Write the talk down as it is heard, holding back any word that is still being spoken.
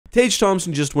Tage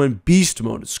Thompson just went beast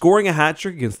mode, scoring a hat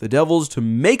trick against the Devils to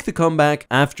make the comeback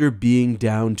after being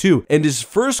down 2. And his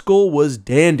first goal was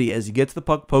dandy as he gets the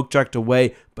puck poke checked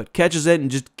away, but catches it and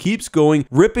just keeps going,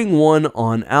 ripping one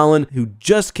on Allen, who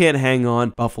just can't hang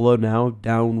on. Buffalo now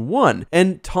down 1.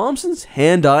 And Thompson's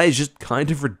hand-eye is just kind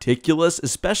of ridiculous,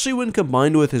 especially when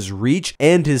combined with his reach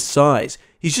and his size.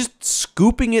 He's just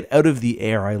scooping it out of the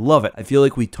air. I love it. I feel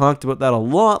like we talked about that a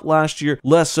lot last year,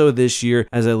 less so this year,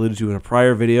 as I alluded to in a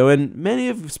prior video, and many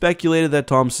have speculated that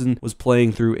Thompson was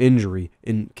playing through injury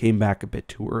and came back a bit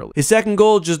too early. His second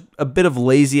goal, just a bit of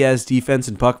lazy-ass defense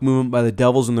and puck movement by the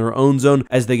Devils in their own zone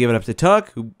as they give it up to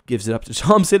Tuck, who gives it up to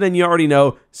Thompson, and you already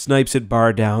know, snipes it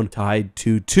bar down, tied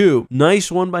 2-2.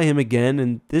 Nice one by him again,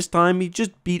 and this time he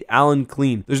just beat Allen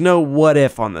clean. There's no what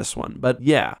if on this one, but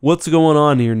yeah, what's going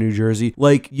on here, New Jersey?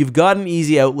 Like, you've got an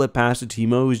easy outlet pass to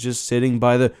Timo, who's just sitting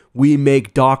by the "We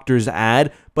Make Doctors"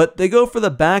 ad, but they go for the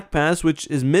back pass, which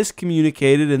is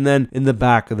miscommunicated, and then in the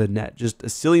back of the net. Just a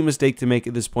silly mistake to make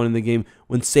at this point in the game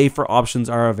when safer options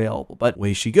are available. But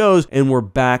away she goes, and we're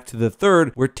back to the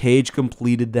third, where Tage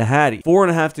completed the hattie.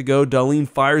 4.5 to go, Darlene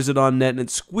fires it on net, and it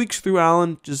squeaks through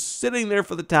Allen, just sitting there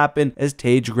for the tap-in as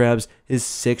Tage grabs his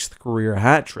 6th career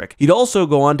hat trick. He'd also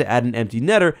go on to add an empty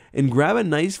netter and grab a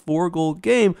nice 4-goal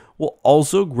game, while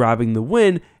also grabbing the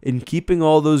win and keeping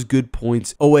all those good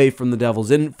points away from the Devils.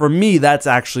 And for me, that's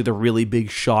actually the really big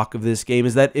shock of this game,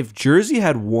 is that if Jersey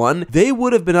had won, they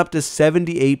would have been up to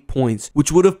 78 points,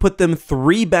 which would have put them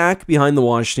 3 back behind the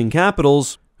Washington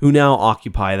Capitals, who now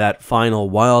occupy that final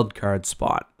wild card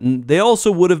spot. They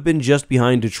also would have been just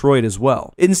behind Detroit as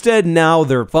well. Instead, now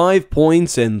they're 5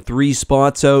 points and 3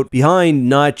 spots out behind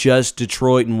not just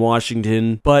Detroit and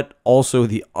Washington, but also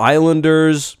the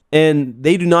Islanders, and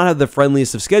they do not have the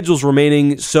friendliest of schedules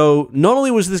remaining, so not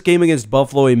only was this game against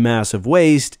Buffalo a massive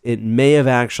waste, it may have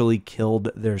actually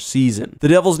killed their season. The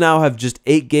Devils now have just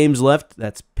 8 games left.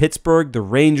 That's Pittsburgh, the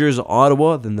Rangers,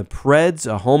 Ottawa, then the Preds,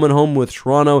 a home-and-home with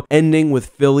Toronto, ending with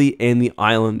Philly and the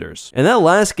Islanders. And that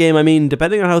last game, I mean,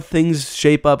 depending on how things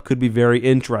shape up, could be very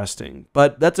interesting,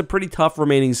 but that's a pretty tough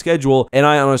remaining schedule, and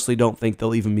I honestly don't think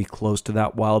they'll even be close to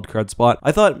that wild card spot.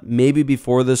 I thought maybe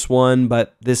before this one,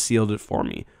 but this sealed it for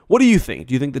me. What do you think?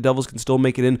 Do you think the Devils can still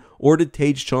make it in, or did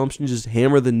Tage Thompson just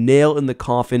hammer the nail in the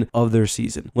coffin of their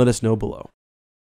season? Let us know below.